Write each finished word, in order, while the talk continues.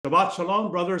Shabbat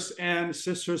Shalom, brothers and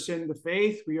sisters in the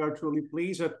faith. We are truly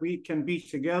pleased that we can be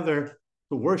together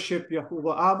to worship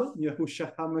Yahuwah Abba,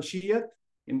 Yahushua HaMashiach,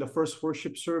 in the first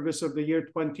worship service of the year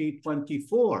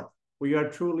 2024. We are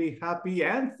truly happy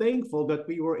and thankful that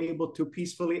we were able to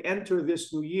peacefully enter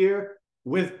this new year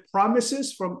with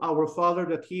promises from our Father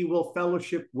that He will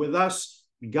fellowship with us,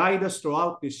 guide us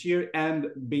throughout this year and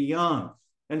beyond.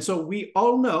 And so we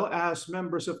all know, as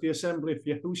members of the Assembly of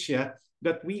Yahushua,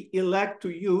 that we elect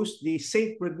to use the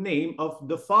sacred name of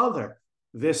the Father.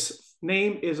 This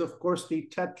name is, of course, the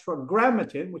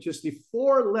Tetragrammaton, which is the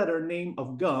four-letter name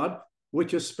of God,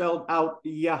 which is spelled out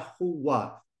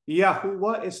Yahuwah.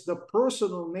 Yahuwah is the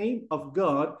personal name of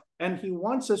God, and He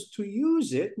wants us to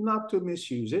use it, not to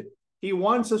misuse it. He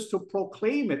wants us to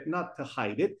proclaim it, not to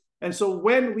hide it. And so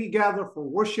when we gather for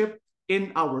worship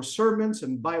in our sermons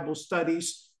and Bible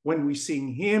studies, when we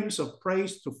sing hymns of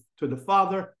praise to the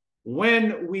Father,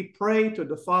 when we pray to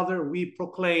the Father, we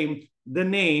proclaim the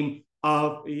name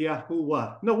of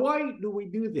Yahuwah. Now, why do we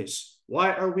do this?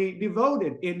 Why are we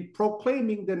devoted in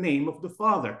proclaiming the name of the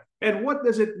Father? And what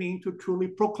does it mean to truly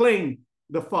proclaim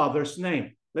the Father's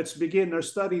name? Let's begin our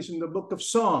studies in the book of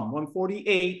Psalm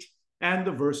 148 and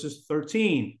the verses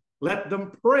 13. Let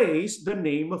them praise the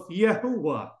name of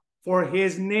Yahuwah, for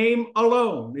his name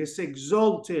alone is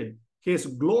exalted. His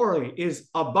glory is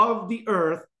above the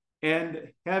earth and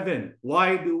heaven.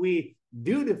 Why do we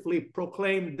dutifully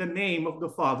proclaim the name of the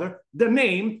Father, the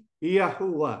name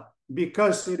Yahuwah?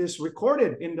 Because it is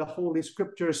recorded in the Holy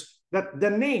Scriptures that the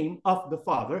name of the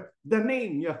Father, the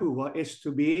name Yahuwah, is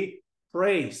to be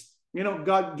praised. You know,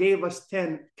 God gave us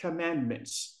 10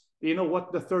 commandments. You know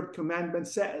what the third commandment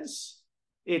says?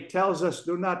 It tells us,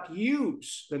 do not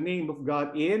use the name of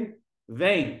God in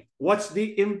vain. What's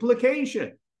the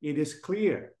implication? It is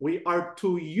clear. We are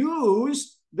to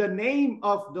use the name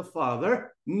of the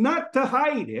Father, not to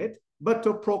hide it, but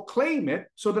to proclaim it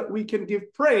so that we can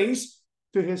give praise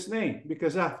to his name.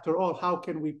 Because after all, how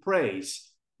can we praise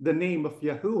the name of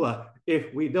Yahuwah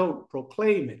if we don't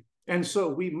proclaim it? And so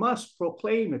we must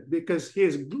proclaim it because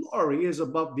his glory is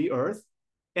above the earth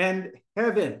and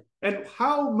heaven. And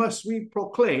how must we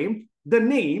proclaim the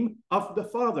name of the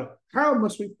Father? How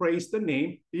must we praise the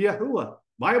name Yahuwah?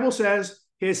 Bible says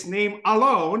his name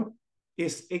alone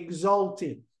is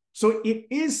exalted. So it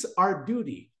is our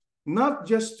duty not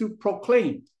just to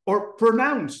proclaim or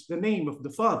pronounce the name of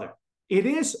the Father. It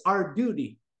is our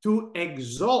duty to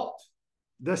exalt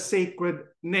the sacred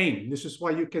name. This is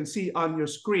why you can see on your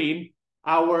screen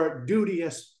our duty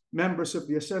as members of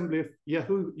the Assembly of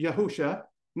Yahushua,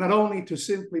 not only to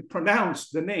simply pronounce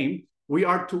the name, we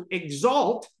are to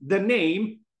exalt the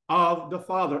name of the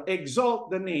Father, exalt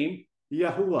the name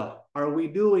Yahuwah. Are we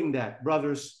doing that,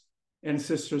 brothers and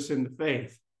sisters in the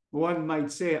faith? One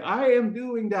might say, I am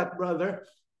doing that, brother,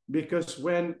 because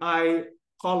when I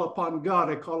call upon God,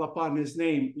 I call upon his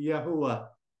name, Yahuwah.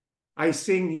 I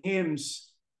sing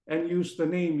hymns and use the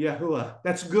name Yahuwah.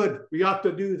 That's good. We ought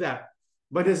to do that.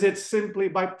 But is it simply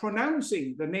by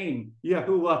pronouncing the name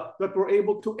Yahuwah that we're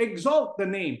able to exalt the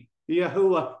name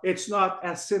Yahuwah? It's not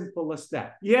as simple as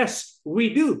that. Yes,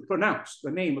 we do pronounce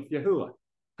the name of Yahuwah.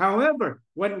 However,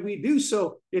 when we do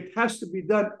so, it has to be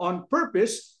done on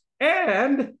purpose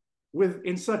and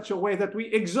in such a way that we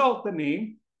exalt the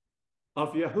name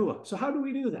of Yahuwah. So how do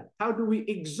we do that? How do we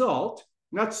exalt,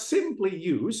 not simply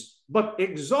use, but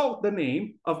exalt the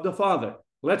name of the Father?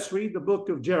 Let's read the book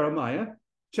of Jeremiah,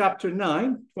 chapter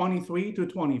 9, 23 to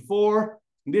 24.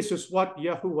 This is what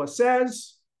Yahuwah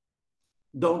says.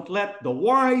 Don't let the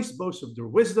wise boast of their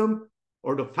wisdom,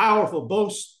 or the powerful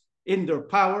boast in their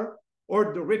power,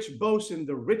 or the rich boast in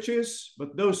their riches,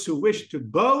 but those who wish to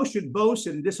boast should boast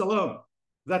in this alone,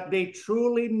 that they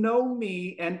truly know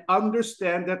me and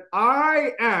understand that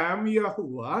I am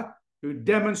Yahuwah, who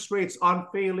demonstrates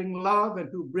unfailing love and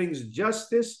who brings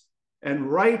justice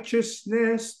and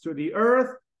righteousness to the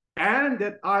earth, and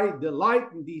that I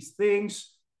delight in these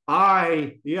things.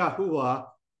 I, Yahuwah,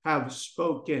 have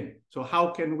spoken. So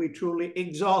how can we truly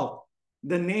exalt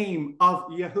the name of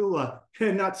Yahuwah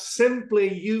and not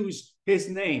simply use his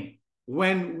name?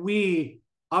 When we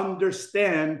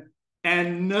understand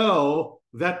and know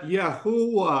that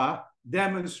Yahuwah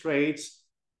demonstrates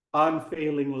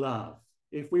unfailing love.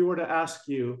 If we were to ask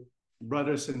you,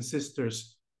 brothers and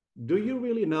sisters, do you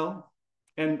really know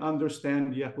and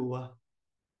understand Yahuwah?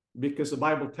 Because the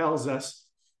Bible tells us,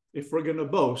 if we're going to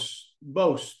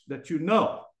boast that you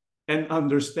know and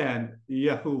understand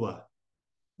Yahuwah.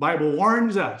 Bible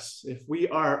warns us, if we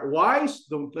are wise,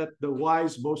 don't let the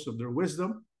wise boast of their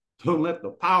wisdom. Don't let the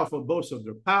powerful boast of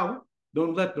their power.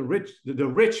 Don't let the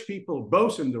rich people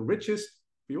boast in the riches.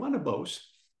 If you want to boast,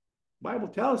 Bible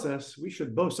tells us we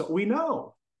should boast that we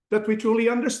know that we truly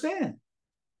understand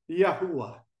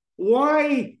Yahuwah.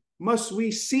 Why must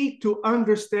we seek to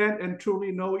understand and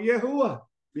truly know Yahuwah?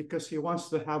 Because he wants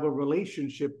to have a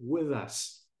relationship with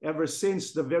us. Ever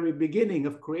since the very beginning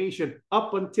of creation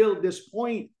up until this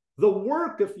point, the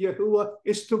work of Yahuwah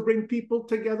is to bring people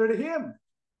together to him,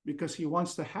 because he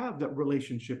wants to have that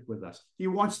relationship with us. He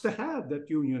wants to have that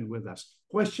union with us.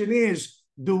 Question is,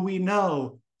 do we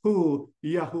know who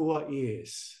Yahuwah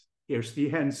is? Here's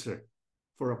the answer.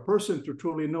 For a person to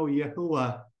truly know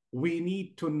Yahuwah, we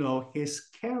need to know his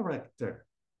character.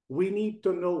 We need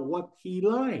to know what he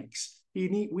likes. We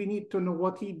need to know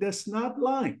what he does not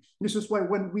like. This is why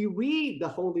when we read the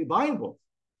Holy Bible,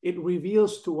 it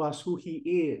reveals to us who he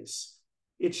is.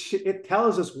 It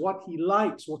tells us what he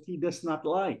likes, what he does not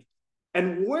like.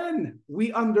 And when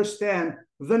we understand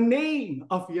the name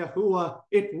of Yahuwah,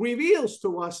 it reveals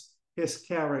to us his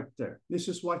character. This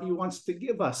is why he wants to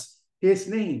give us his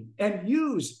name and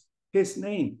use his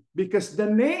name, because the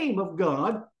name of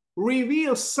God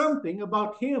reveals something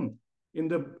about him. In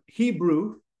the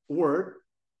Hebrew word,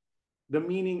 the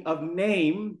meaning of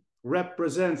name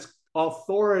represents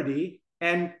authority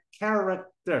and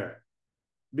character.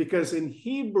 Because in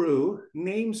Hebrew,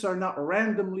 names are not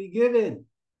randomly given.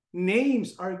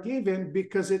 Names are given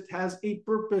because it has a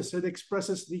purpose. It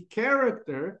expresses the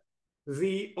character,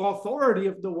 the authority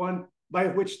of the one by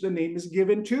which the name is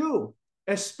given to,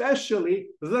 especially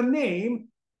the name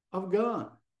of God.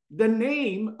 The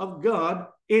name of God,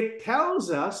 it tells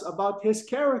us about his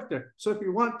character. So if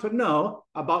you want to know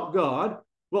about God,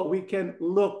 well, we can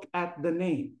look at the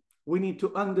name. We need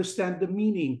to understand the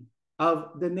meaning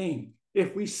of the name.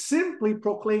 If we simply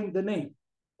proclaim the name,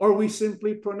 or we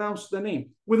simply pronounce the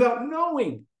name without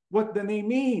knowing what the name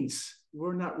means,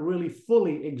 we're not really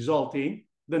fully exalting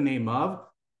the name of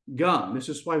God. This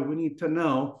is why we need to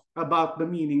know about the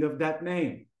meaning of that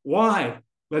name. Why?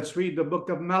 Let's read the book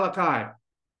of Malachi,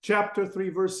 chapter 3,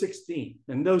 verse 16.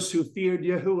 And those who feared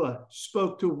Yahuwah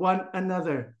spoke to one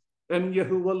another, and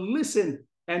Yahuwah listened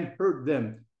and heard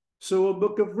them. So a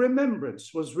book of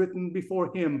remembrance was written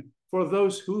before him for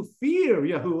those who fear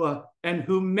Yahuwah and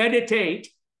who meditate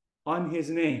on his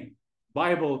name.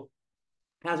 Bible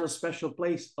has a special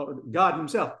place, or God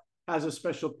himself has a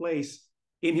special place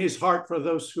in his heart for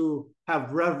those who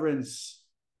have reverence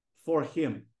for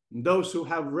him. And those who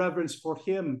have reverence for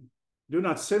him do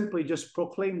not simply just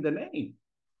proclaim the name,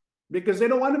 because they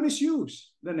don't want to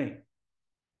misuse the name.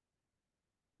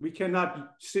 We cannot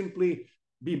simply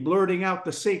be blurting out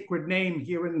the sacred name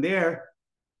here and there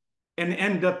and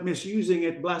end up misusing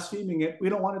it, blaspheming it. We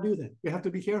don't want to do that. We have to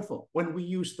be careful when we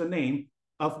use the name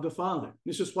of the Father.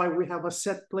 This is why we have a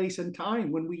set place and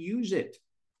time when we use it,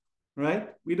 right?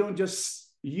 We don't just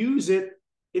use it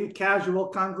in casual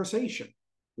conversation.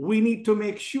 We need to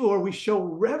make sure we show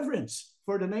reverence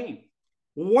for the name.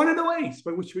 One of the ways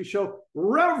by which we show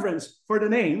reverence for the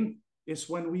name is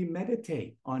when we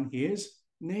meditate on his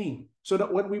name, so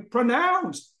that when we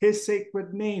pronounce his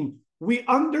sacred name, we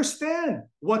understand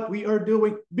what we are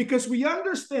doing, because we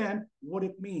understand what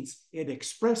it means. It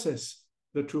expresses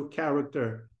the true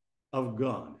character of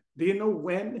God. Do you know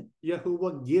when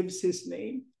Yahuwah gives his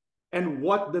name and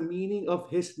what the meaning of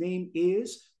his name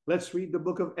is? Let's read the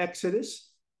book of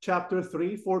Exodus, chapter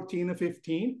 3, 14 and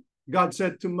 15. God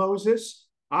said to Moses,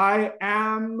 I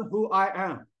am who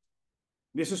I am.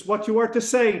 This is what you are to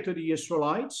say to the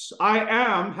Israelites. I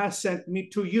am has sent me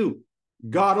to you.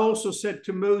 God also said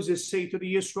to Moses, say to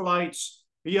the Israelites,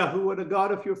 Yahuwah, the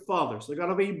God of your fathers, the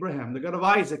God of Abraham, the God of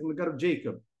Isaac, and the God of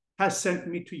Jacob, has sent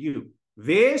me to you.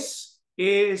 This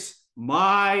is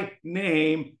my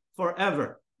name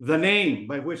forever, the name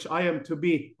by which I am to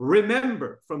be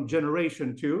remembered from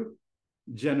generation to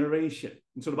generation.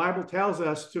 And so the Bible tells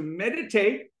us to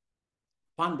meditate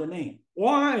on the name.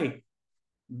 Why?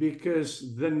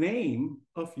 Because the name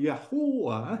of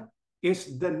Yahuwah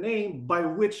is the name by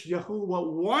which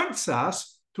Yahuwah wants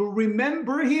us to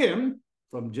remember him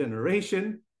from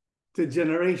generation to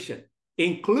generation,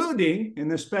 including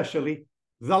and especially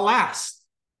the last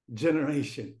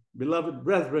generation. Beloved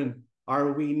brethren,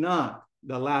 are we not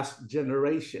the last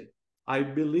generation? I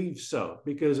believe so,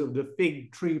 because of the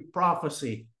fig tree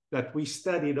prophecy that we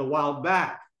studied a while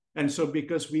back. And so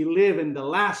because we live in the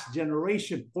last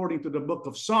generation, according to the book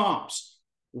of Psalms,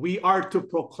 we are to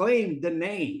proclaim the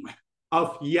name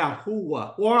of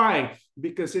Yahuwah. Why?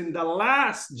 Because in the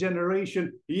last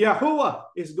generation, Yahuwah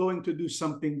is going to do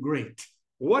something great.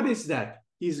 What is that?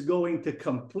 He's going to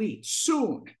complete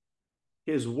soon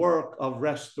his work of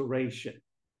restoration.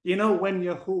 You know, when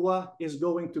Yahuwah is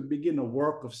going to begin a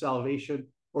work of salvation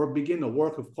or begin a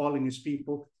work of calling his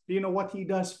people, Do you know what he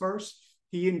does first?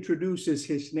 He introduces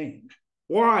his name.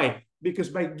 Why? Because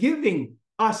by giving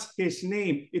us his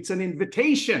name, it's an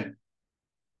invitation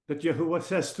that Yahuwah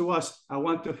says to us, I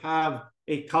want to have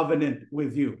a covenant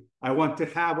with you. I want to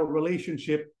have a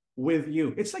relationship with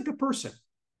you. It's like a person.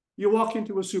 You walk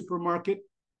into a supermarket,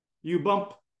 you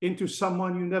bump into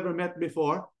someone you never met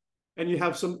before, and you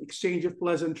have some exchange of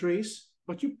pleasantries,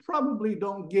 but you probably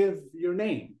don't give your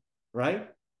name, right?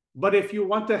 But if you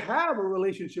want to have a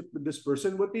relationship with this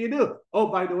person, what do? Oh,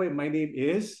 by the way, my name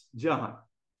is John.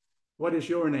 What is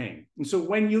your name? And so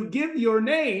when you give your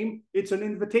name, it's an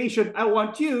invitation. I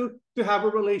want you to have a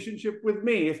relationship with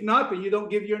me. If not, then you don't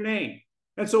give your name.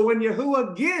 And so when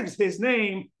Yahuwah gives his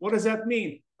name, what does that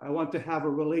mean? I want to have a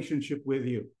relationship with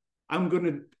you. I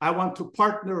want to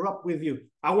partner up with you.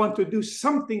 I want to do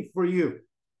something for you.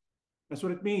 That's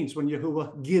what it means when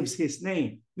Yahuwah gives his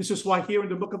name. This is why here in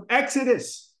the book of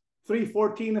Exodus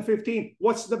 3:14 and 15,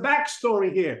 what's the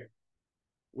backstory here?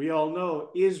 We all know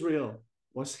Israel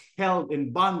was held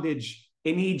in bondage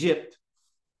in Egypt.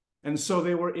 And so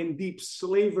they were in deep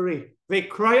slavery. They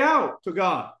cry out to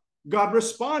God. God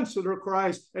responds to their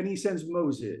cries and he sends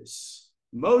Moses.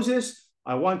 Moses,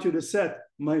 I want you to set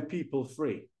my people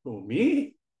free. Who,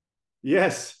 me?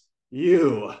 Yes,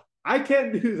 you. I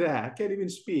can't do that. I can't even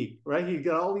speak, right? He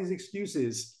got all these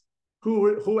excuses.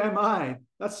 Who am I?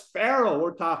 That's Pharaoh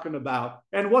we're talking about.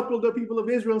 And what will the people of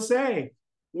Israel say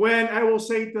when I will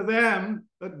say to them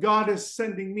that God is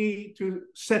sending me to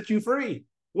set you free?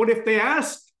 What if they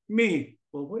ask me,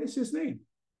 well, what is his name?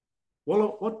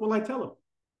 Well, what will I tell them?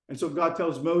 And so God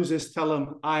tells Moses, tell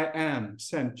him, I am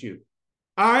sent you.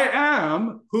 I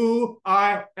am who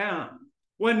I am.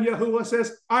 When Yahuwah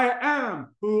says, I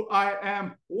am who I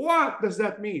am, what does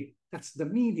that mean? That's the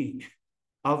meaning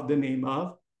of the name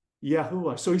of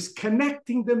Yahuwah. So he's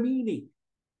connecting the meaning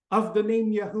of the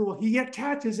name Yahuwah. He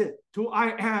attaches it to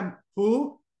I am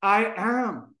who I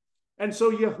am. And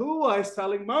so Yahuwah is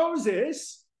telling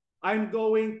Moses, I'm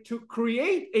going to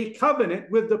create a covenant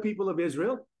with the people of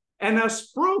Israel. And as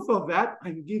proof of that,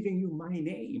 I'm giving you my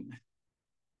name.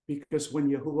 Because when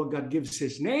Yahuwah God gives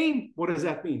his name, what does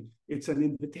that mean? It's an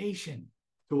invitation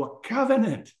to a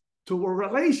covenant, to a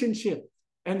relationship.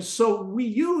 And so we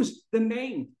use the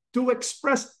name to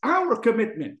express our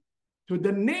commitment to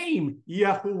the name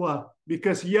Yahuwah,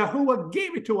 because Yahuwah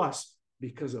gave it to us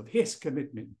because of his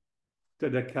commitment to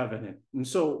the covenant. And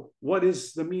so what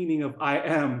is the meaning of I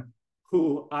am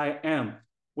who I am?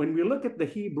 When we look at the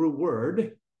Hebrew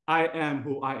word, I am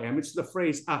who I am, it's the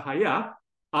phrase ahaya,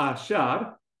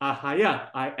 ashar, ahaya.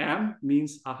 I am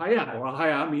means ahaya, or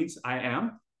ahaya means I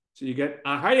am. So you get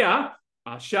ahaya,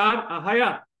 ashar,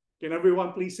 ahaya. Can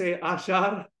everyone please say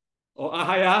ashar or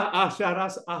ahaya,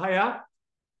 asharas, ahaya?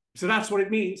 So that's what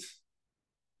it means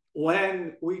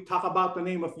when we talk about the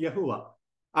name of Yahuwah.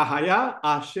 Ahaya,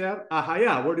 asher,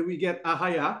 ahaya. Where do we get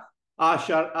ahaya,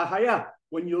 ashar, ahaya?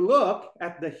 When you look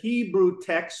at the Hebrew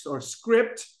text or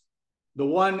script, the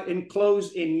one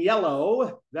enclosed in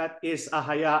yellow, that is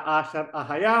ahaya, asher,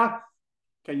 ahaya.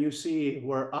 Can you see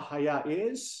where ahaya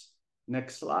is?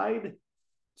 Next slide.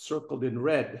 Circled in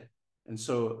red. And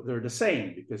so they're the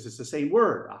same because it's the same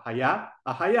word. Ahaya,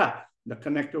 ahaya. The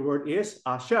connector word is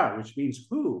ashar, which means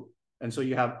who. And so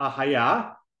you have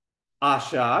ahaya,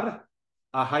 ashar,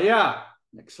 ahaya.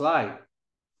 Next slide.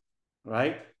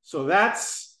 Right? So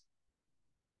that's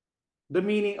the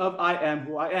meaning of I am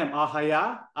who I am.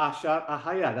 Ahaya, ashar,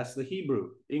 ahaya. That's the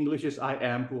Hebrew. English is I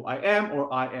am who I am,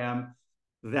 or I am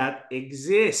that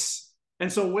exists.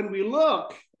 And so when we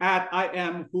look at I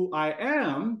am who I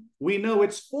am, we know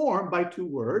it's formed by two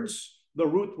words, the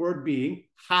root word being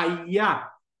haya.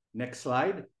 Next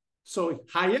slide. So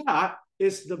haya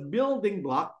is the building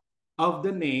block of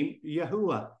the name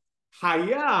Yahuwah.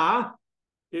 Haya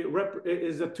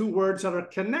is the two words that are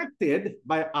connected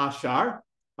by ashar,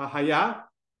 ahaya,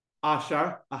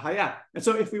 ashar, ahaya. And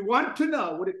so if we want to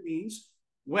know what it means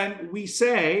when we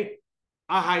say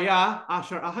ahaya,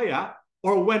 ashar, ahaya,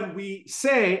 or when we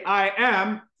say I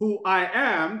am who I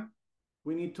am,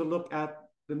 we need to look at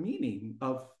the meaning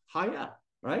of haya,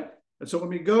 right? And so when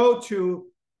we go to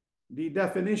the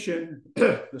definition,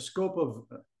 the scope of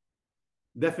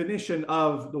definition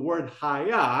of the word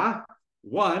haya,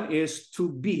 one is to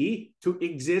be, to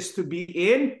exist, to be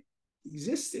in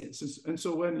existence. And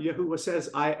so when Yahuwah says,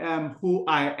 I am who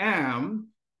I am,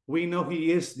 we know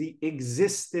he is the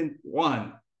existent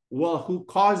one. Well, who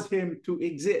caused him to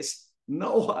exist?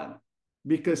 No one,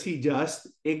 because he just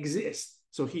exists.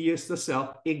 So he is the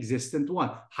self-existent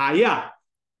one. Haya.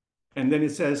 And then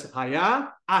it says,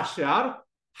 haya, ashar,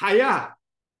 haya.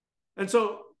 And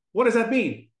so what does that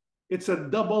mean? It's a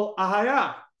double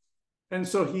ahaya. And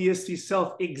so he is the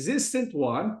self-existent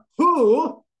one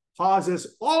who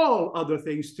causes all other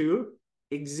things to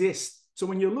exist. So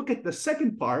when you look at the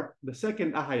second part, the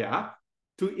second ahaya,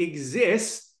 to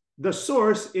exist, the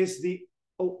source is the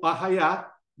ahaya,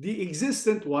 the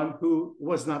existent one who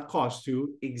was not caused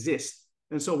to exist.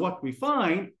 And so what we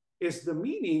find is the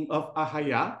meaning of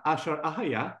ahaya, ashar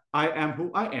ahaya, I am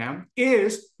who I am,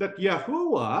 is that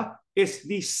Yahuwah is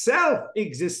the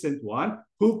self-existent one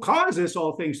who causes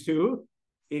all things to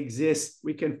exist.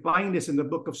 We can find this in the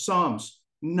book of Psalms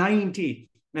 90,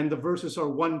 and the verses are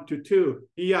 1 to 2.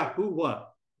 Yahuwah,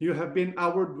 you have been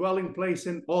our dwelling place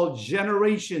in all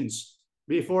generations.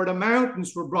 Before the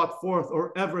mountains were brought forth,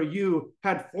 or ever you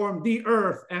had formed the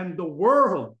earth and the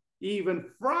world, even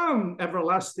from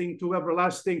everlasting to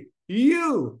everlasting,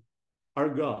 you are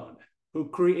God who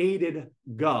created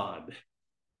God.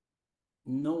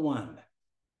 No one.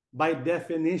 By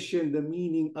definition, the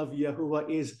meaning of Yahuwah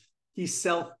is he's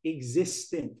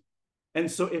self-existent. And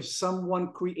so if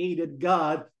someone created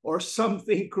God or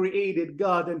something created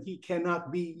God, then he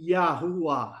cannot be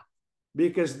Yahuwah.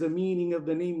 Because the meaning of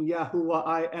the name Yahuwah,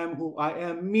 I am who I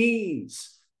am,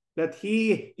 means that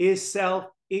he is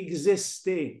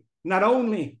self-existing. Not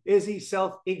only is he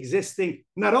self-existing,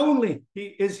 not only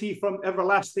is he from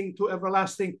everlasting to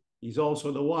everlasting, he's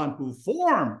also the one who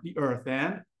formed the earth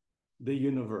and the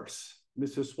universe.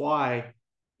 This is why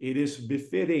it is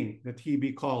befitting that he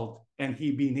be called and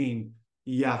he be named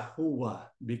Yahuwah,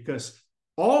 because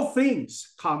all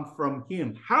things come from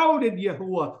him. How did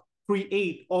Yahuwah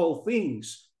create all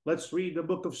things? Let's read the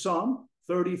book of Psalm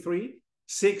 33,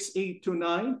 6, 8 to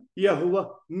 9. Yahuwah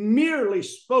merely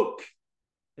spoke,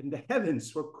 and the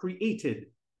heavens were created.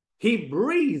 He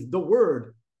breathed the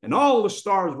word, and all the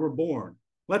stars were born.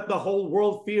 Let the whole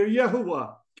world fear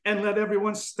Yahuwah, and let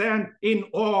everyone stand in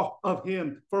awe of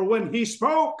him. For when he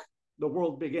spoke, the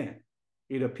world began.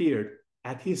 It appeared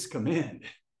at his command.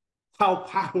 How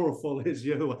powerful is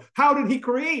Yahuwah? How did he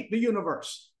create the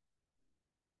universe?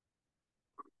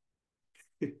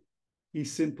 He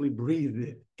simply breathed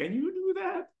it. Can you do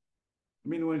that? I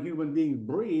mean, when human beings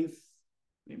breathe,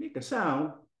 they make a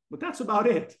sound, but that's about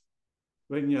it.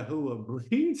 When Yahuwah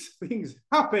breathes, things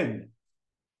happen.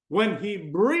 When he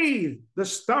breathed, the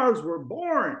stars were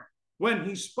born. When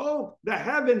he spoke, the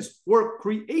heavens were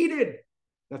created.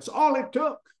 That's all it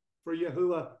took for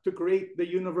Yahuwah to create the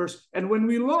universe. And when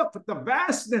we look at the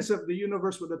vastness of the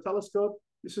universe with a telescope,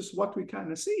 this is what we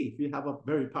kind of see. If you have a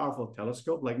very powerful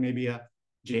telescope, like maybe a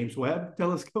James Webb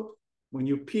telescope, when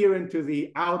you peer into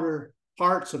the outer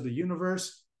parts of the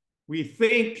universe, we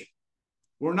think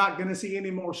we're not going to see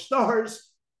any more stars,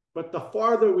 but the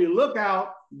farther we look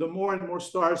out, the more and more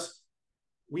stars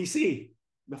we see.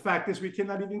 The fact is, we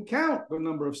cannot even count the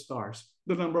number of stars,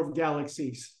 the number of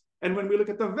galaxies. And when we look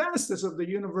at the vastness of the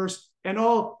universe and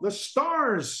all the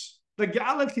stars, the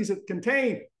galaxies it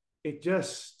contains, it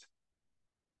just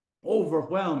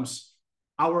overwhelms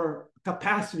our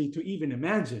capacity to even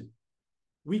imagine.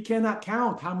 We cannot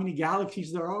count how many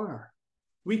galaxies there are.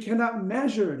 We cannot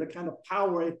measure the kind of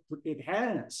power it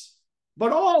has.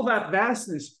 But all that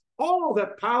vastness, all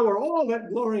that power, all that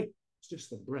glory, it's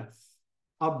just a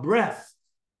breath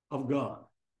of God.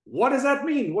 What does that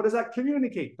mean? What does that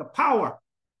communicate? The power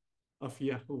of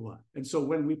Yahuwah. And so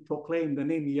when we proclaim the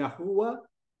name Yahuwah,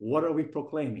 what are we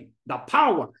proclaiming? The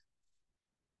power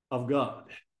of God.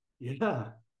 Yeah.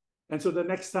 And so the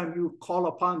next time you call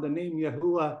upon the name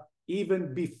Yahuwah,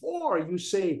 even before you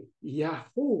say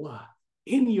Yahuwah,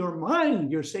 in your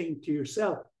mind, you're saying to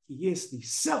yourself, he is the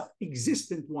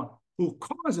self-existent one who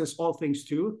causes all things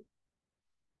to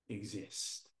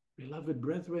exist. Beloved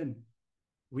brethren,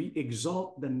 we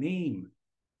exalt the name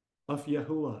of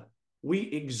Yahuwah. We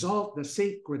exalt the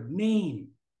sacred name,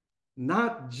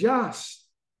 not just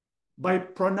by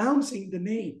pronouncing the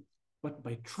name, but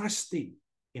by trusting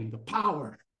in the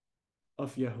power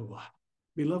of Yahuwah.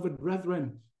 Beloved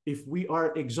brethren, if we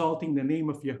are exalting the name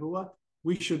of Yahuwah,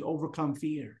 we should overcome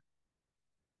fear.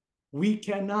 We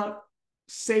cannot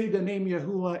say the name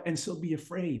Yahuwah and still be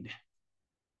afraid.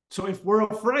 So if we're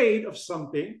afraid of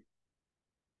something,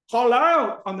 call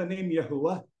out on the name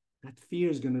Yahuwah, that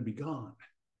fear is going to be gone.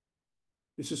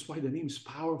 This is why the name is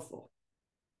powerful.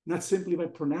 Not simply by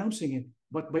pronouncing it,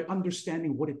 but by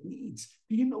understanding what it means.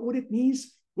 Do you know what it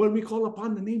means when we call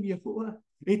upon the name Yahuwah?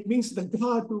 It means the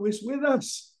God who is with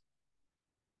us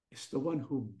is the one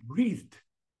who breathed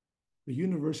the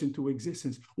universe into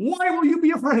existence. Why will you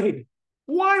be afraid?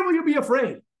 Why will you be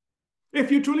afraid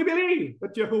if you truly believe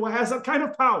that Yahuwah has that kind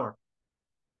of power?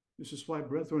 This is why,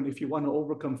 brethren, if you want to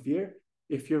overcome fear,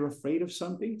 if you're afraid of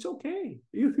something, it's okay.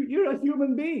 You're a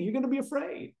human being. You're going to be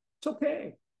afraid. It's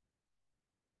okay.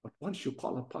 But once you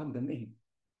call upon the name,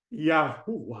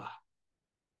 Yahuwah,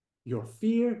 your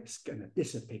fear is going to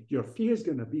dissipate. Your fear is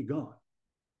going to be gone.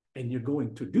 And you're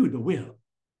going to do the will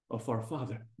of our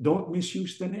Father. Don't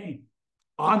misuse the name.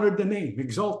 Honor the name.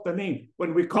 Exalt the name.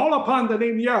 When we call upon the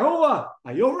name Yahuwah,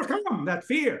 I overcome that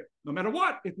fear, no matter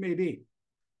what it may be.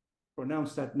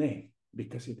 Pronounce that name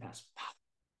because it has power.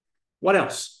 What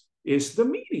else is the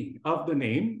meaning of the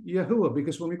name Yahuwah?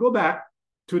 Because when we go back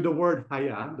to the word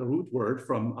Haya, the root word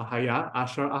from Ahaya,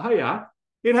 Asher Ahaya,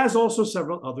 it has also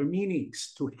several other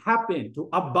meanings: to happen, to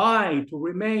abide, to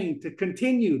remain, to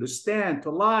continue, to stand,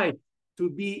 to lie, to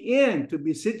be in, to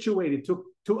be situated,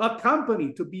 to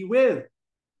accompany, to be with,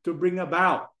 to bring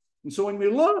about. And so when we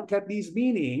look at these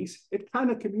meanings, it kind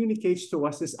of communicates to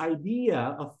us this idea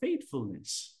of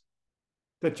faithfulness,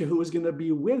 that Yahuwah is going to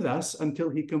be with us until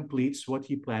he completes what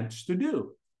he plans to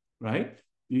do, right?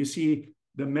 You see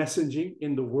the messaging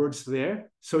in the words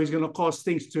there. So he's going to cause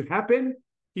things to happen.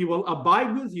 He will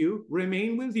abide with you,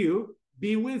 remain with you,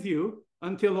 be with you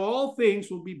until all things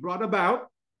will be brought about.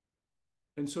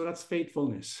 And so that's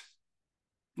faithfulness.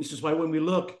 This is why when we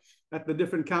look at the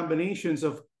different combinations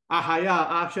of Ahaya,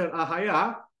 Asher,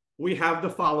 Ahaya, we have the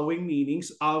following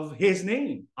meanings of his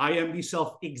name. I am the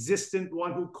self-existent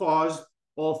one who caused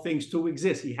all things to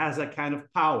exist. He has that kind of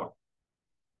power.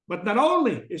 But not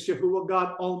only is Yahuwah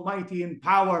God Almighty in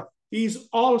power, he's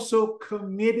also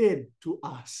committed to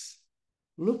us.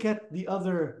 Look at the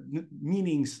other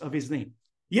meanings of his name.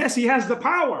 Yes, he has the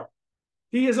power.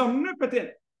 He is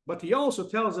omnipotent, but he also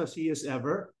tells us he is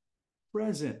ever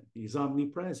present. He's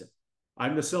omnipresent.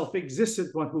 I'm the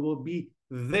self-existent one who will be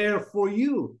there for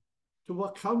you, to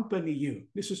accompany you.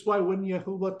 This is why when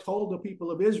Yahuwah told the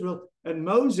people of Israel and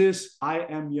Moses, I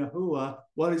am Yahuwah,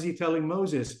 what is he telling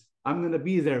Moses? I'm going to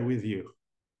be there with you.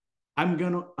 I'm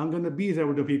going to be there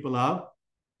with the people of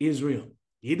Israel.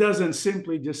 He doesn't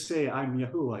simply just say, I'm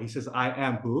Yahuwah. He says, I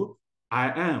am who?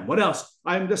 I am. What else?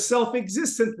 I'm the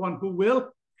self-existent one who will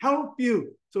help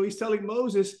you. So he's telling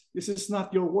Moses, this is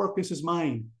not your work, this is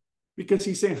mine. Because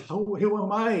he's saying, who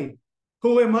am I?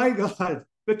 Who am I, God,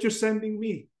 that you're sending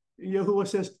me? And Yahuwah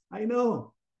says, I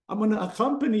know. I'm going to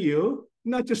accompany you,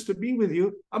 not just to be with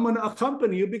you. I'm going to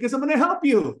accompany you because I'm going to help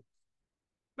you.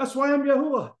 That's why I'm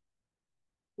Yahuwah.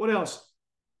 What else?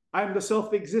 I'm the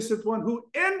self-existent one who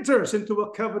enters into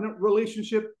a covenant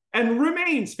relationship and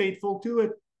remains faithful to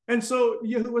it. And so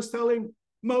Yahuwah was telling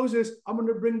Moses, I'm going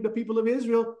to bring the people of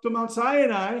Israel to Mount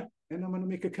Sinai and I'm going to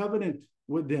make a covenant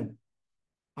with them.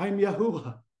 I'm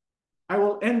Yahuwah. I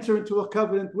will enter into a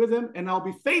covenant with them and I'll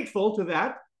be faithful to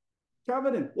that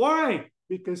covenant. Why?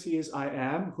 Because he is I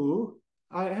am who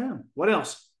I am. What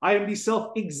else? I am the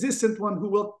self-existent one who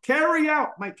will carry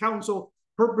out my counsel,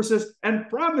 purposes, and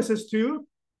promises to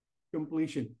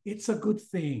completion. It's a good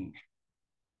thing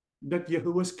that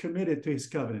Yahuwah is committed to his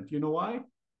covenant. You know why?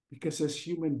 Because as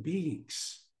human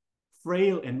beings,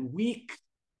 frail and weak,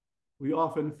 we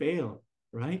often fail,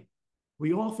 right?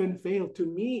 We often fail to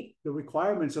meet the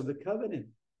requirements of the covenant.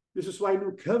 This is why a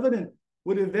new covenant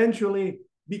would eventually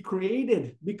be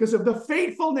created because of the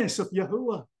faithfulness of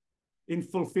Yahuwah in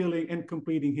fulfilling and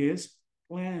completing his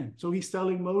plan. So he's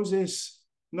telling Moses,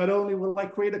 not only will I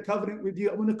create a covenant with you,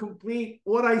 I'm going to complete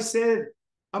what I said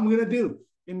I'm going to do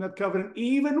in that covenant,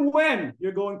 even when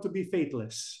you're going to be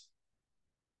faithless.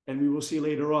 And we will see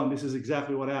later on, this is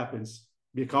exactly what happens.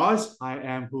 Because I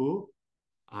am who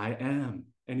I am.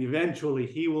 And eventually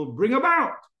he will bring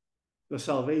about the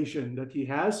salvation that he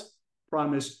has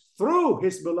promised through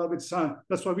his beloved son.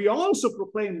 That's why we also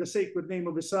proclaim the sacred name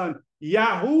of his son,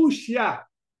 Yahushua.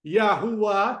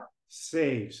 Yahuwah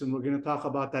saves. And we're going to talk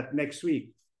about that next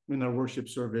week in our worship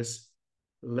service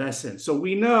lesson. So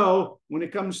we know when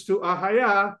it comes to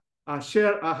Ahaya,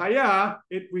 Asher Ahaya,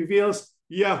 it reveals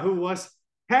Yahuwah's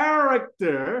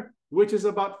character, which is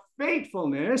about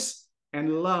faithfulness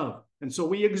and love. And so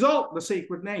we exalt the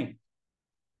sacred name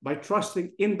by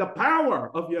trusting in the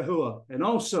power of Yahuwah and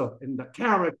also in the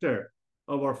character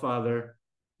of our Father,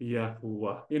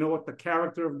 Yahuwah. You know what the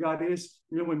character of God is?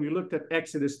 You know, when we looked at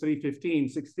Exodus 3:15,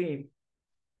 16,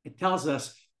 it tells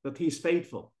us that he's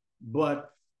faithful, but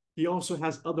he also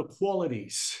has other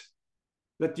qualities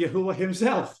that Yahuwah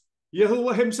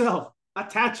himself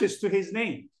attaches to his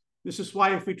name. This is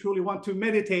why if we truly want to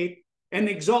meditate and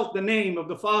exalt the name of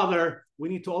the Father, we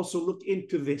need to also look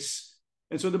into this.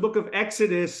 And so the book of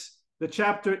Exodus, the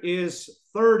chapter is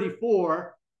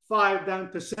 34, 5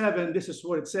 down to 7. This is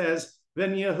what it says.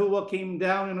 Then Yahuwah came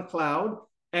down in a cloud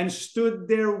and stood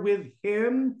there with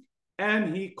him,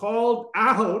 and he called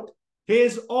out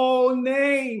his own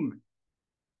name,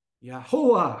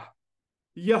 Yahuwah.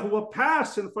 Yahuwah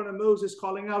passed in front of Moses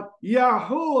calling out,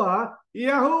 Yahuwah,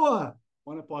 Yahuwah. I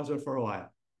want to pause there for a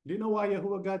while. Do you know why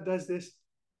Yahuwah God does this?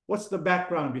 What's the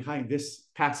background behind this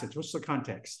passage? What's the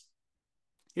context?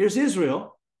 Here's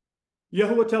Israel.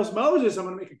 Yahuwah tells Moses, I'm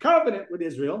going to make a covenant with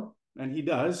Israel. And he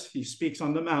does. He speaks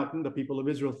on the mountain. The people of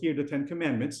Israel hear the 10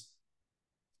 commandments.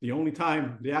 The only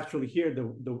time they actually hear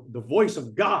the voice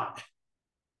of God.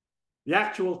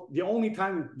 The only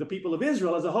time the people of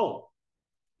Israel as a whole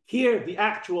hear the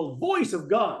actual voice of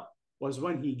God was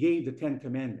when he gave the 10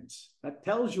 commandments. That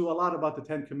tells you a lot about the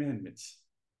 10 commandments.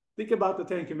 Think about the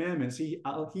 10 commandments. He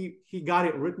got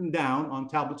it written down on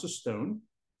tablets of stone,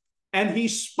 and he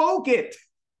spoke it,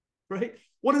 right?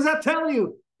 What does that tell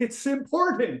you? It's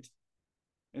important.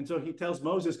 And so he tells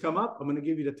Moses, come up, I'm going to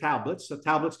give you the tablets. The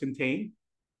tablets contain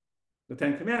the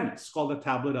 10 commandments. It's called the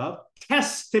tablet of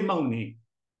testimony,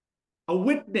 a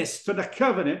witness to the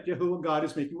covenant Yahuwah God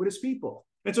is making with his people.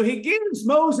 And so he gives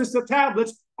Moses the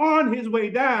tablets on his way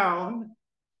down.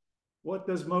 What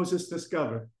does Moses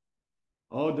discover?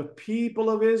 Oh, the people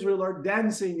of Israel are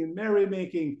dancing and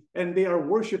merrymaking, and they are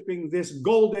worshiping this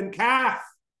golden calf,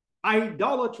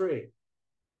 idolatry.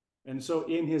 And so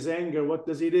in his anger, what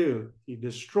does he do? He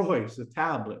destroys the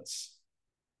tablets.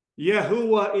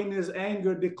 Yahuwah in his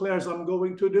anger declares, I'm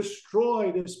going to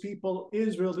destroy this people,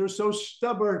 Israel. They're so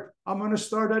stubborn. I'm going to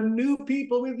start a new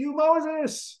people with you,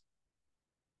 Moses.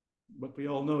 But we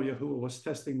all know Yahuwah was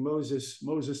testing Moses.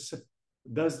 Moses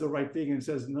does the right thing and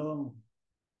says, no,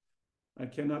 I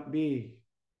cannot be.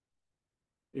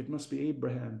 It must be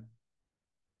Abraham.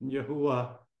 And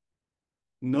Yahuwah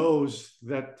knows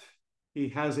that he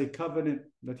has a covenant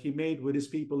that he made with his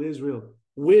people Israel,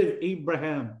 with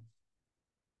Abraham.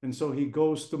 And so he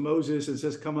goes to Moses and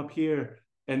says, come up here.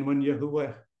 And when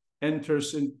Yahuwah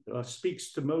enters and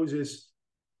speaks to Moses,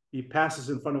 he passes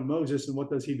in front of Moses. And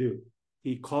what does he do?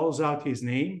 He calls out his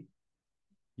name,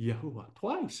 Yahuwah,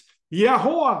 twice.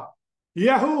 Yahuwah,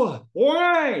 Yahuwah.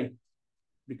 Why?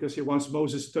 Because he wants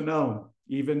Moses to know,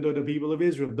 even though the people of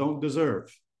Israel don't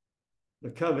deserve the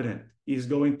covenant, he's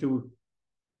going to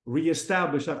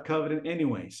reestablish that covenant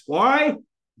anyways. Why?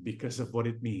 Because of what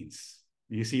it means.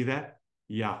 Do you see that?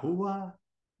 Yahuwah,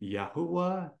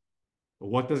 Yahuwah.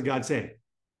 What does God say?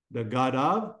 The God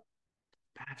of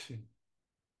passion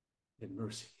and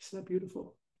mercy. Isn't that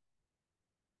beautiful?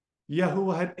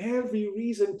 Yahuwah had every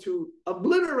reason to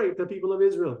obliterate the people of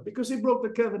Israel because he broke the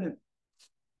covenant.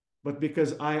 But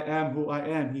because I am who I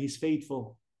am, he's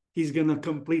faithful. He's going to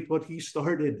complete what he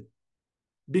started.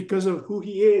 Because of who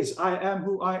he is, I am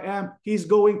who I am, he's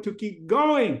going to keep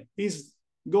going. He's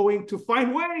going to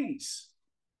find ways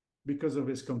because of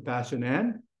his compassion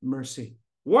and mercy.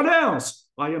 What else?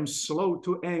 I am slow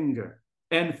to anger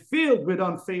and filled with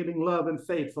unfailing love and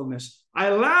faithfulness. I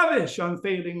lavish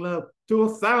unfailing love to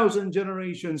 1,000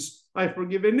 generations. I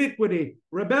forgive iniquity,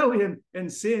 rebellion,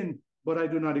 and sin, but I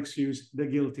do not excuse the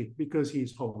guilty because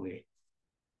he's holy.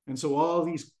 And so all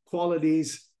these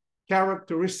qualities,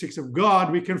 characteristics of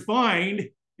God we can find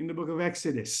in the book of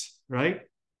Exodus, right?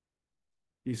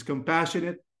 He's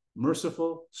compassionate,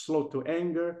 merciful, slow to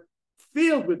anger,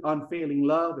 filled with unfailing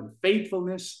love and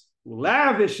faithfulness, who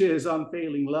lavishes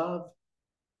unfailing love,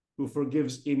 who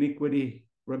forgives iniquity,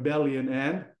 rebellion,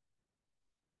 and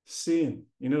sin.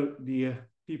 You know, the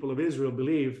people of Israel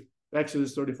believe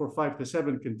Exodus 34,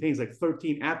 5-7 contains like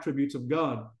 13 attributes of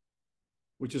God,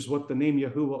 which is what the name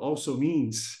Yahuwah also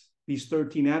means. These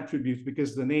 13 attributes,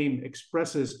 because the name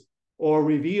expresses or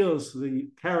reveals the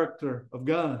character of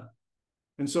God.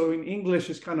 And so in English,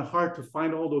 it's kind of hard to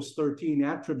find all those 13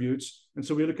 attributes. And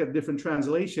so we look at different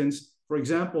translations. For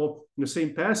example, the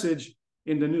same passage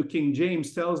in the New King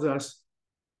James tells us,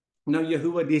 now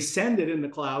Yahuwah descended in the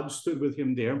cloud, stood with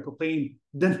him there, and proclaimed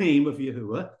the name of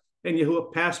Yahuwah. And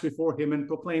Yahuwah passed before him and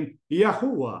proclaimed,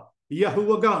 Yahuwah,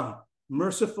 Yahuwah God,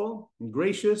 merciful and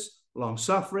gracious,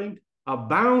 long-suffering,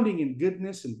 abounding in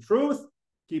goodness and truth,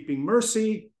 keeping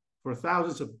mercy for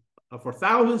thousands,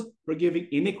 forgiving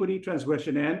iniquity,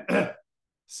 transgression, and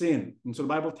sin. And so the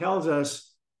Bible tells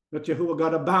us that Yahuwah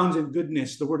God abounds in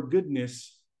goodness. The word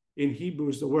goodness in Hebrew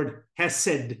is the word hesed.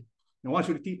 And I want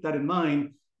you to keep that in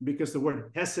mind because the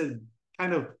word hesed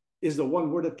kind of is the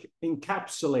one word that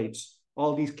encapsulates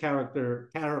all these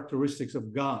characteristics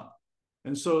of God.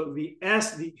 And so the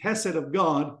hesed of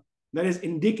God, that is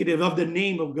indicative of the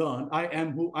name of God. I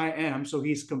am who I am. So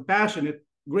he's compassionate,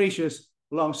 gracious,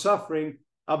 long-suffering,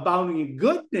 abounding in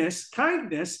goodness,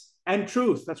 kindness, and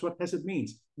truth. That's what hesed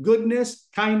means. Goodness,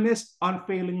 kindness,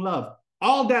 unfailing love.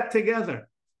 All that together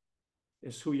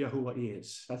is who Yahuwah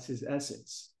is. That's his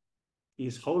essence.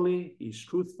 He's holy. He's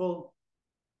truthful.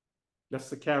 That's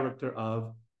the character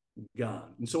of God.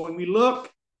 And so when we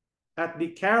look at the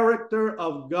character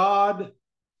of God,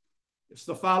 it's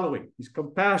the following. He's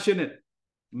compassionate,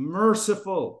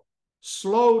 merciful,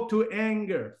 slow to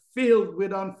anger, filled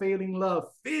with unfailing love,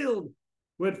 filled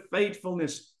with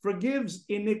faithfulness, forgives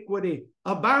iniquity,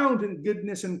 abound in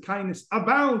goodness and kindness,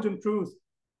 abound in truth.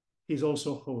 He's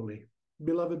also holy.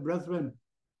 Beloved brethren,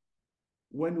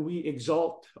 when we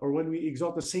exalt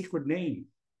the sacred name,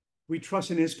 we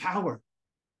trust in his power.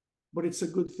 But it's a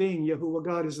good thing. Yahuwah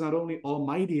God is not only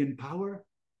almighty in power,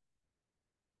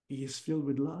 he is filled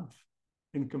with love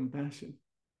and compassion.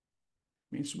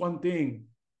 It means one thing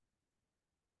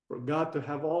for God to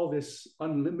have all this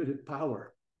unlimited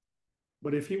power.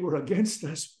 But if he were against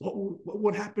us, what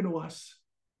would happen to us?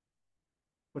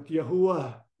 But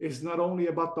Yahuwah is not only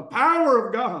about the power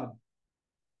of God,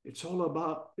 it's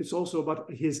also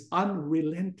about his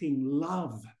unrelenting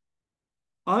love,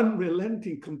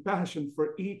 unrelenting compassion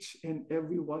for each and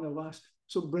every one of us.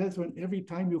 So brethren, every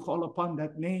time you call upon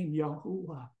that name,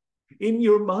 Yahuwah, in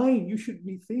your mind, you should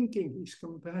be thinking he's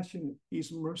compassionate,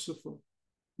 he's merciful.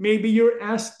 Maybe you're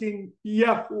asking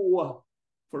Yahuwah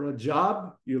for a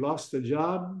job. You lost a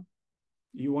job.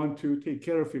 You want to take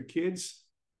care of your kids.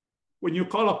 When you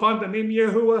call upon the name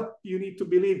Yahuwah, you need to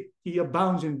believe he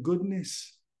abounds in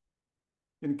goodness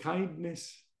and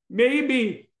kindness.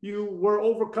 Maybe you were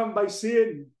overcome by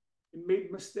sin and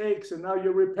made mistakes, and now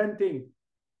you're repenting.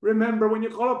 Remember, when you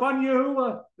call upon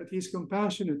Yahuwah, that he's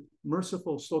compassionate,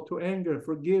 merciful, slow to anger,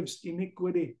 forgives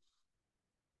iniquity.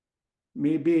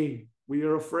 Maybe we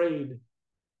are afraid.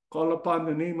 Call upon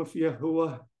the name of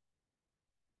Yahuwah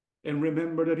and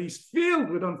remember that he's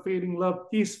filled with unfading love.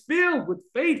 He's filled with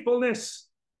faithfulness,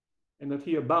 and that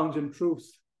he abounds in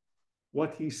truth.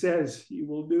 What he says, he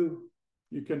will do.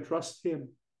 You can trust him.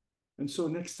 And so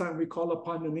next time we call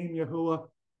upon the name Yahuwah,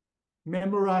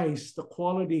 memorize the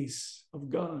qualities of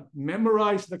God.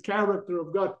 Memorize the character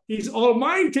of God. He's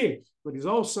almighty, but he's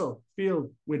also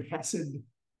filled with hesed,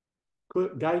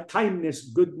 kindness,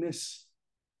 goodness,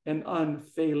 and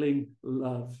unfailing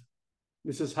love.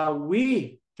 This is how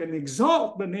we can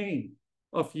exalt the name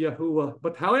of Yahuwah.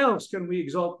 But how else can we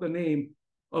exalt the name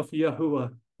of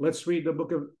Yahuwah? Let's read the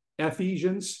book of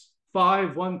Ephesians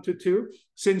 5:1-2.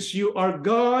 Since you are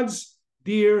God's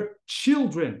dear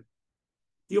children,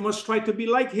 you must try to be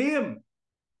like him.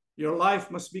 Your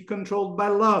life must be controlled by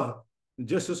love.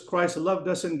 Just as Christ loved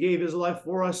us and gave his life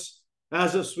for us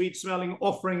as a sweet-smelling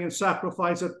offering and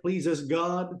sacrifice that pleases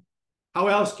God. How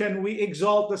else can we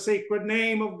exalt the sacred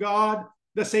name of God,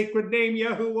 the sacred name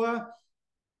Yahuwah?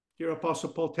 Here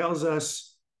Apostle Paul tells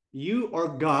us, you are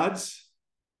God's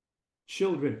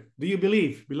children. Do you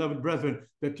believe, beloved brethren,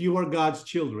 that you are God's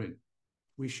children?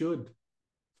 We should.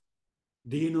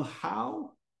 Do you know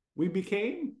how we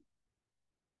became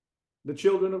the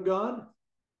children of God?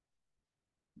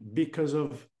 Because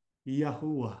of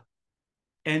Yahuwah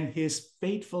and his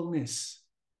faithfulness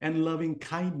and loving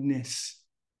kindness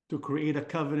to create a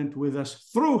covenant with us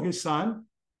through his son,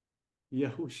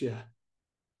 Yahushua.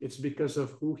 It's because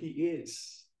of who he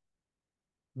is.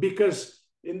 Because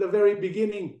in the very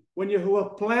beginning, when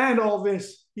Yahuwah planned all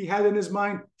this, he had in his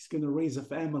mind, he's going to raise a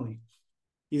family.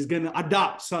 He's going to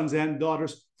adopt sons and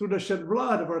daughters through the shed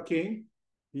blood of our King,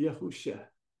 Yahushua.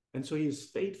 And so he is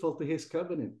faithful to his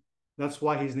covenant. That's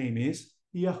why his name is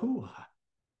Yahuwah.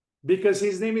 Because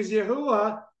his name is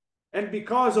Yahuwah, and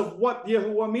because of what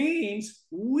Yahuwah means,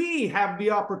 we have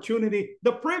the opportunity,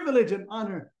 the privilege and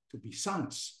honor to be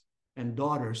sons and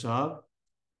daughters of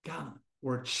God.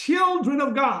 We're children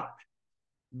of God.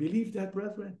 Believe that,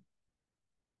 brethren.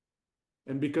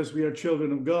 And because we are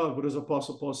children of God, what does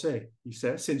Apostle Paul say? He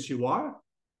says, since you are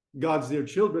God's dear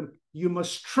children, you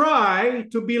must try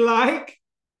to be like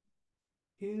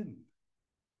him.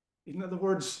 In other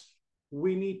words,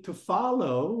 we need to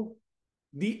follow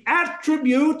the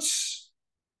attributes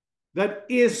that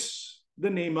is the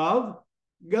name of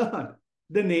God,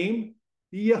 the name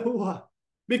Yahuwah.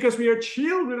 Because we are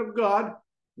children of God,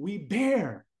 we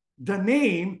bear the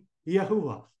name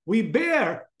Yahuwah. We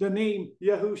bear the name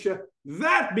Yahushua.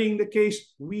 That being the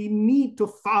case, we need to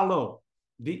follow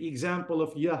the example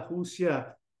of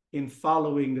Yahushua in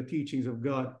following the teachings of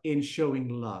God, in showing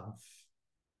love.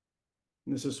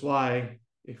 And this is why,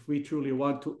 if we truly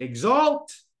want to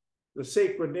exalt the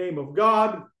sacred name of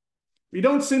God, we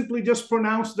don't simply just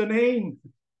pronounce the name.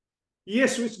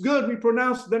 Yes, it's good we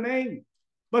pronounce the name.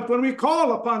 But when we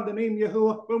call upon the name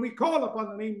Yahuwah, when we call upon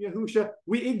the name Yahushua,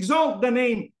 we exalt the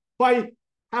name by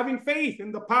having faith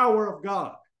in the power of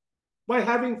God, by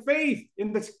having faith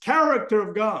in the character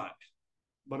of God.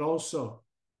 But also,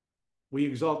 we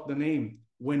exalt the name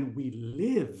when we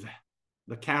live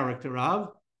the character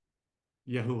of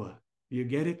Yahuwah. Do you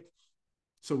get it?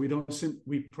 So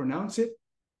we pronounce it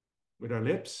with our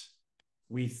lips.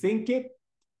 We think it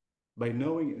by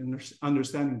knowing and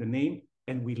understanding the name,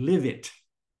 and we live it.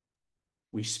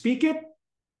 We speak it,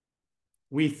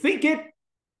 we think it,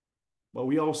 but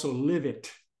we also live it.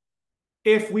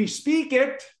 If we speak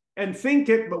it and think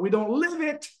it, but we don't live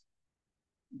it,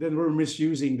 then we're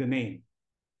misusing the name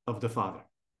of the Father.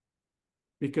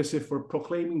 Because if we're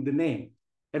proclaiming the name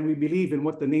and we believe in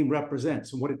what the name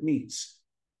represents and what it means,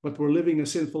 but we're living a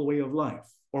sinful way of life,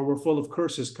 or we're full of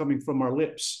curses coming from our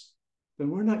lips, then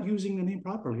we're not using the name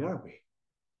properly, are we?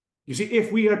 You see,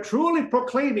 if we are truly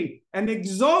proclaiming and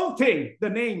exalting the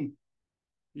name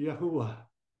Yahuwah,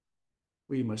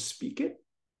 we must speak it,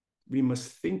 we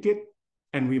must think it,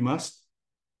 and we must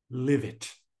live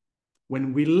it.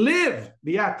 When we live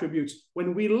the attributes,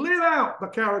 when we live out the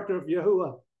character of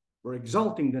Yahuwah, we're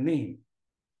exalting the name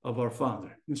of our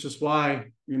Father. This is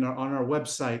why, on our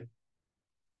website,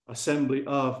 Assembly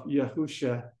of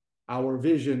Yahusha, our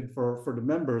vision for the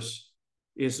members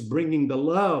is bringing the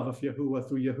love of Yahuwah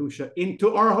through Yahusha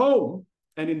into our home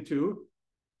and into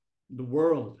the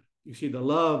world. You see, the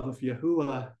love of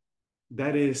Yahuwah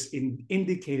that is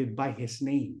indicated by his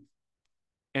name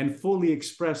and fully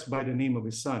expressed by the name of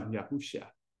his son, Yahusha.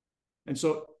 And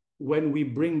so when we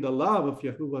bring the love of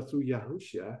Yahuwah through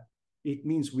Yahusha, it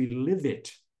means we live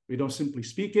it. We don't simply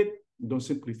speak it, we don't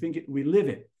simply think it, we live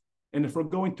it. And if we're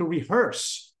going to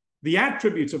rehearse the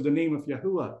attributes of the name of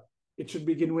Yahuwah, it should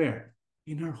begin where?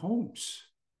 In our homes,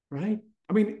 right?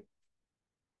 I mean,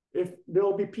 if there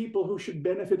will be people who should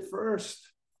benefit first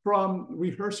from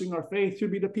rehearsing our faith,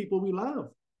 should be the people we love,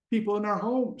 people in our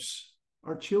homes,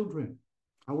 our children,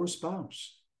 our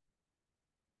spouse,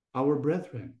 our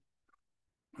brethren,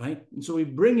 right? And so we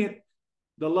bring it,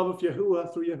 the love of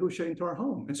Yahuwah through Yahusha into our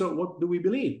home. And so what do we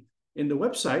believe? In the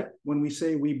website, when we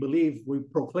say we believe, we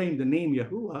proclaim the name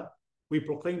Yahuwah, we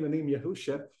proclaim the name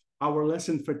Yahusha, our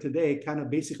lesson for today kind of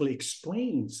basically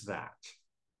explains that.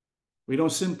 We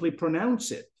don't simply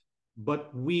pronounce it,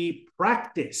 but we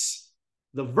practice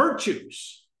the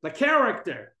virtues, the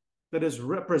character that is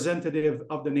representative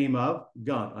of the name of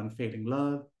God: unfailing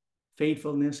love,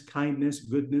 faithfulness, kindness,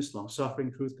 goodness,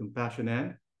 long-suffering, truth, compassion,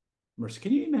 and mercy.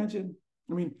 Can you imagine?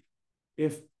 I mean,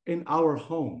 if in our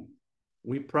home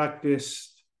we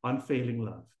practiced unfailing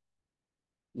love,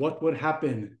 what would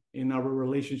happen in our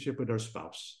relationship with our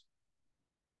spouse?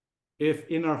 If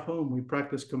in our home we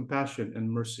practice compassion and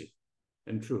mercy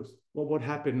and truth, what would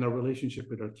happen in our relationship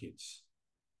with our kids?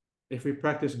 If we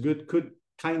practice good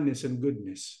kindness and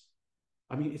goodness,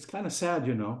 I mean, it's kind of sad,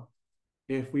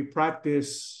 if we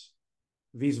practice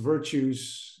these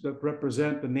virtues that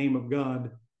represent the name of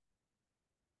God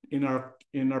in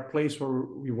our place where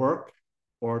we work,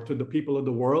 or to the people of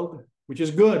the world, which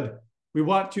is good. We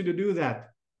want you to do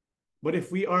that. But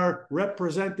if we are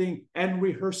representing and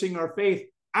rehearsing our faith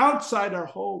outside our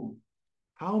home,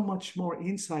 how much more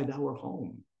inside our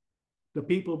home? The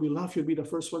people we love should be the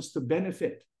first ones to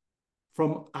benefit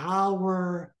from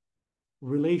our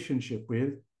relationship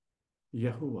with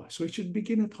Yahuwah. So it should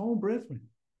begin at home, brethren.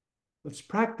 Let's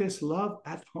practice love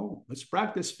at home. Let's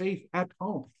practice faith at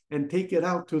home and take it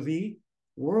out to the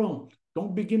world.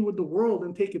 Don't begin with the world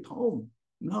and take it home.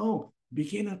 No,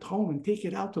 begin at home and take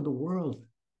it out to the world.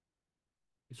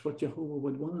 It's what Yahuwah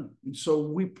would want. And so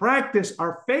we practice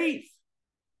our faith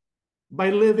by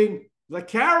living the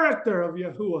character of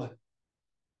Yahuwah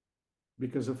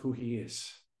because of who he is.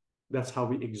 That's how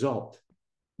we exalt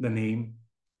the name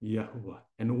Yahuwah.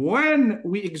 And when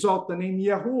we exalt the name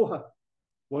Yahuwah,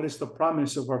 what is the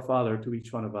promise of our Father to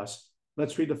each one of us?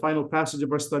 Let's read the final passage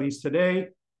of our studies today.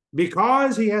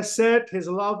 Because he has set his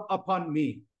love upon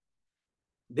me,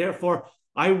 therefore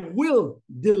I will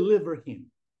deliver him.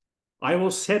 I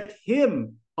will set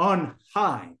him on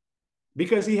high,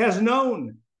 because he has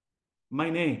known my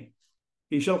name.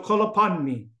 He shall call upon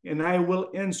me, and I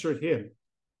will answer him.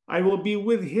 I will be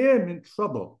with him in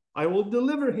trouble. I will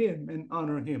deliver him and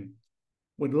honor him.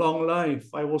 With long life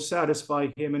I will satisfy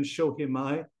him and show him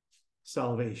my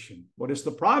salvation. What is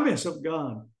the promise of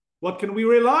God? What can we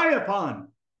rely upon?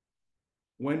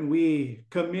 When we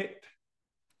commit,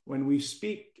 when we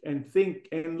speak and think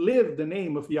and live the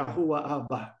name of Yahuwah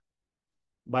Abba,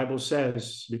 Bible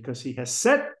says, because he has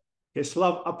set his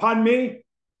love upon me,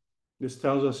 this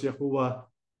tells us Yahuwah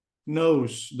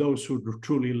knows those who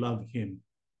truly love him.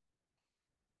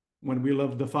 When we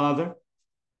love the Father,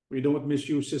 we don't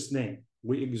misuse his name.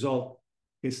 We exalt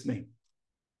his name.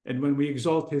 And when we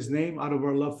exalt his name out of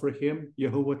our love for him,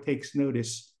 Yahuwah takes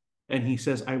notice and he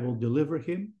says, I will deliver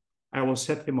him. I will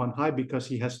set him on high because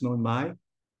he has known my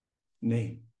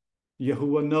name.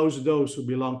 Yahuwah knows those who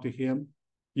belong to him,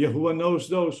 Yahuwah knows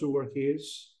those who are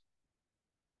his.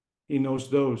 He knows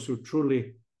those who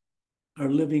truly are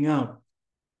living out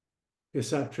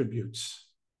his attributes.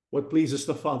 What pleases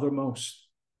the Father most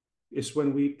is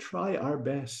when we try our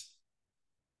best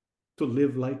to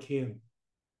live like him.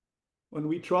 When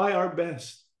we try our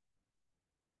best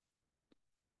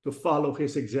to follow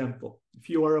his example. If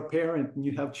you are a parent and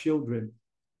you have children,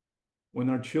 when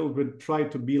our children try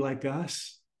to be like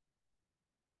us,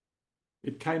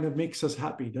 it kind of makes us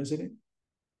happy, doesn't it?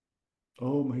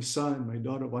 Oh, my son, my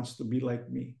daughter wants to be like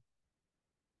me.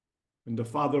 When the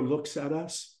Father looks at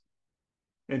us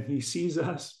and he sees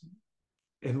us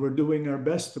and we're doing our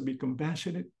best to be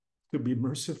compassionate, to be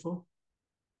merciful,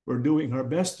 we're doing our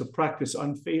best to practice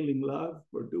unfailing love,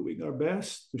 we're doing our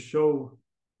best to show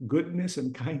goodness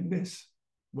and kindness.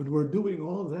 When we're doing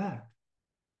all that,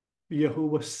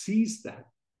 Yahuwah sees that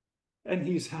and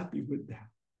he's happy with that.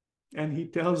 And he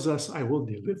tells us, I will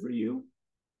deliver you,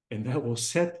 and that will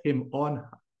set him on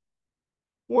high.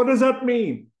 What does that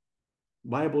mean?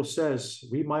 Bible says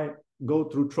we might go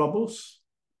through troubles,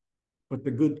 but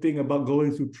the good thing about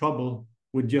going through trouble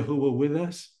with Yahuwah with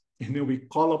us, and then we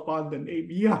call upon the name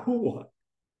Yahuwah.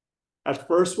 At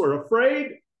first, we're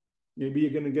afraid. Maybe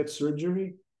you're going to get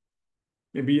surgery.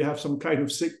 Maybe you have some kind of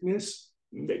sickness,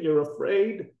 and then you're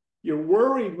afraid. You're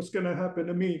worried what's going to happen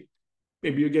to me.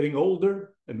 Maybe you're getting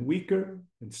older and weaker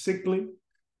and sickly.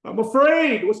 I'm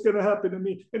afraid what's going to happen to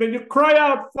me. And then you cry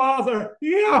out, Father,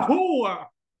 Yahuwah,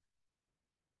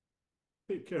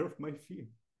 take care of my fear.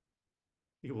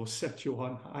 He will set you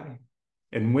on high.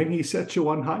 And when he sets you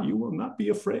on high, you will not be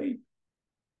afraid.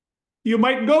 You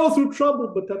might go through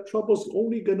trouble, but that trouble's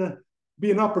only going to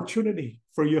be an opportunity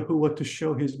for Yahuwah to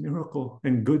show his miracle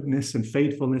and goodness and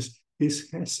faithfulness, his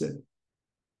chesed.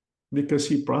 Because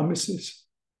he promises.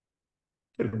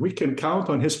 And we can count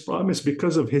on his promise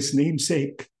because of his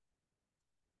namesake.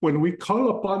 When we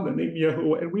call upon the name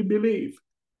Yahuwah and we believe,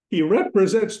 he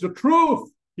represents the truth.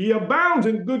 He abounds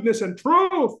in goodness and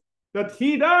truth, that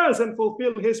he does and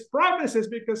fulfill his promises,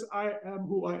 because I am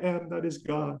who I am, that is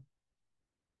God.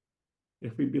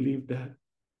 If we believe that,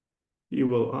 he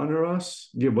will honor us,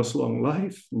 give us long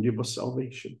life, and give us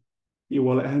salvation. He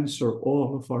will answer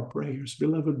all of our prayers.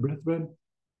 Beloved brethren,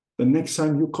 the next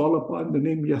time you call upon the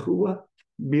name Yahuwah,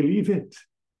 believe it.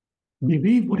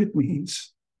 Believe what it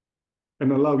means.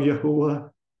 And allow Yahuwah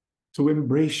to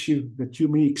embrace you, that you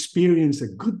may experience the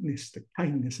goodness, the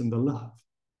kindness, and the love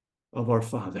of our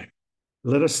Father.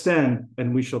 Let us stand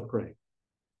and we shall pray.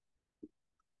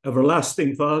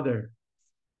 Everlasting Father,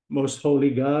 most holy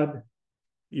God,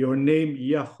 your name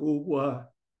Yahuwah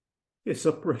is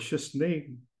a precious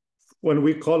name. When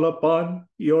we call upon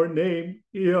your name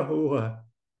Yahuwah,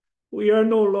 we are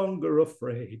no longer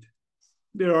afraid.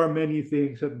 There are many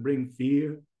things that bring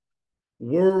fear,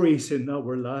 worries in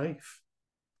our life,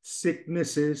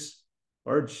 sicknesses,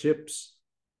 hardships,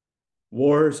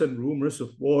 wars and rumors of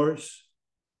wars,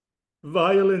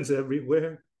 violence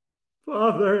everywhere.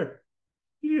 Father,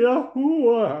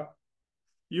 Yahuwah,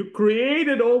 you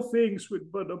created all things with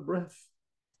but a breath.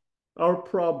 Our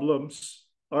problems,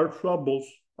 our troubles,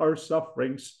 our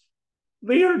sufferings,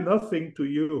 they are nothing to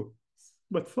you.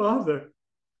 But Father,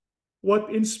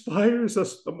 what inspires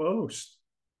us the most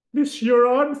is your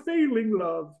unfailing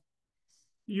love.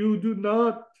 You do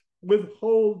not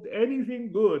withhold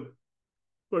anything good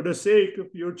for the sake of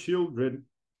your children.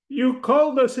 You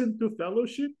called us into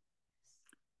fellowship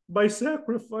by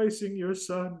sacrificing your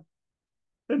Son.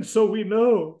 And so we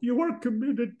know you are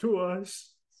committed to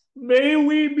us. May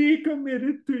we be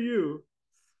committed to you.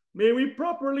 May we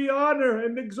properly honor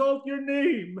and exalt your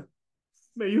name.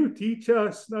 May you teach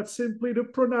us not simply to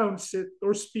pronounce it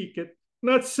or speak it,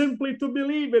 not simply to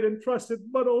believe it and trust it,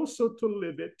 but also to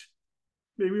live it.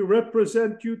 May we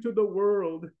represent you to the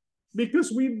world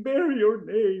because we bear your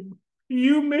name.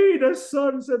 You made us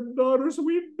sons and daughters.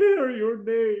 We bear your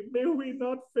name. May we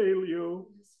not fail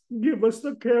you. Give us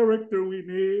the character we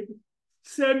need.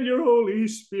 Send your Holy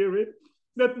Spirit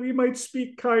that we might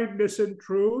speak kindness and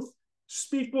truth,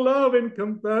 speak love and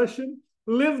compassion,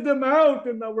 live them out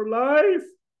in our life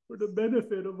for the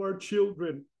benefit of our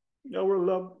children, our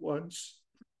loved ones.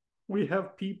 We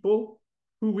have people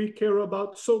who we care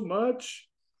about so much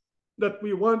that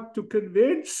we want to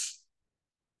convince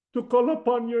to call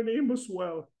upon your name as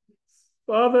well.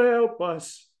 Father, help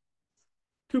us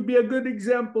to be a good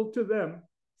example to them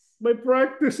by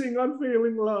practicing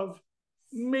unfailing love.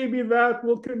 Maybe that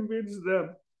will convince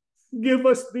them. Give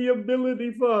us the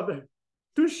ability, Father,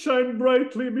 to shine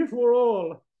brightly before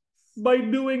all by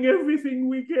doing everything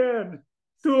we can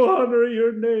to honor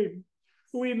your name.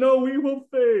 We know we will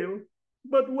fail,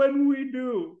 but when we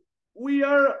do, we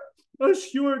are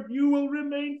assured you will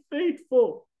remain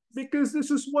faithful, because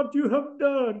this is what you have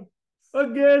done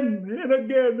again and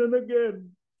again and again.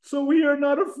 So we are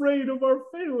not afraid of our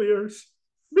failures,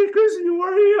 because you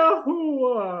are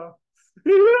Yahuwah,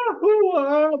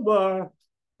 Yahuwah Abba,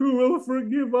 who will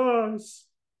forgive us,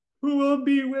 who will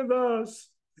be with us,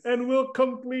 and will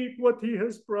complete what he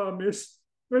has promised.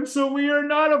 And so we are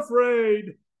not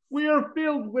afraid. We are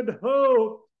filled with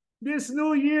hope. This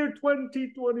new year,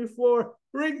 2024,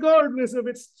 regardless of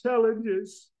its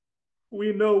challenges,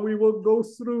 we know we will go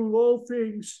through all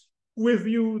things with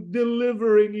you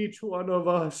delivering each one of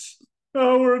us.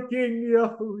 Our King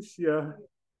Yahushua,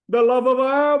 the love of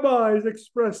Abba is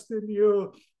expressed in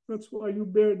you. That's why you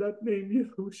bear that name,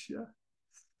 Yahushua.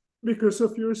 Because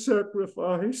of your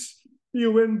sacrifice,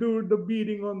 you endured the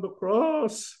beating on the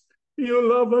cross. You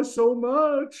love us so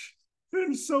much.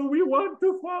 And so we want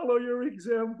to follow your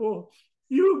example.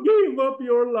 You gave up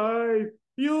your life.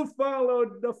 You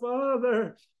followed the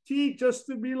Father. Teach us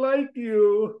to be like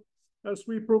you as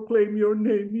we proclaim your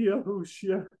name,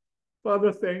 Yahushua.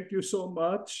 Father, thank you so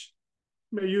much.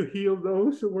 May you heal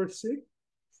those who are sick.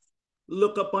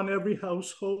 Look upon every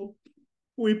household.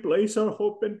 We place our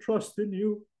hope and trust in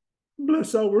you.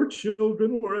 Bless our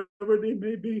children wherever they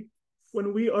may be.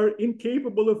 When we are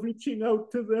incapable of reaching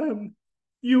out to them,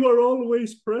 you are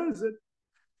always present.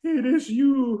 It is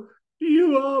you,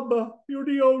 Abba. You're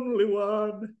the only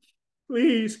one.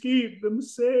 Please keep them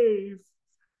safe.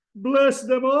 Bless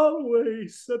them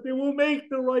always, that they will make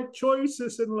the right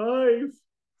choices in life.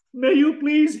 May you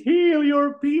please heal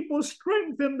your people,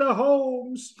 strengthen the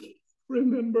homes.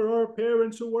 Remember our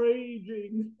parents who are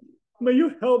aging. May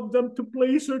you help them to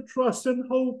place their trust and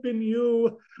hope in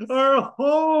you. Our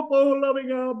hope, oh loving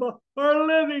Abba, our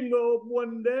living hope.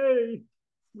 One day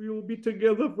we will be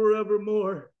together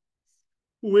forevermore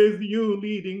with you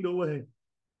leading the way.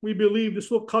 We believe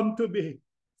this will come to be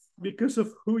because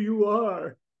of who you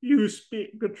are. You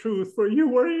speak the truth, for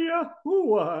you are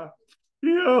Yahuwah,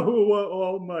 Yahuwah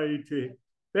Almighty.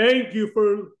 Thank you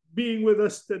for being with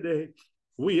us today.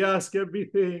 We ask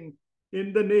everything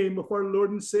in the name of our Lord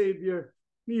and Savior,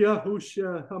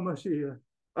 Yahushua HaMashiach.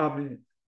 Amen.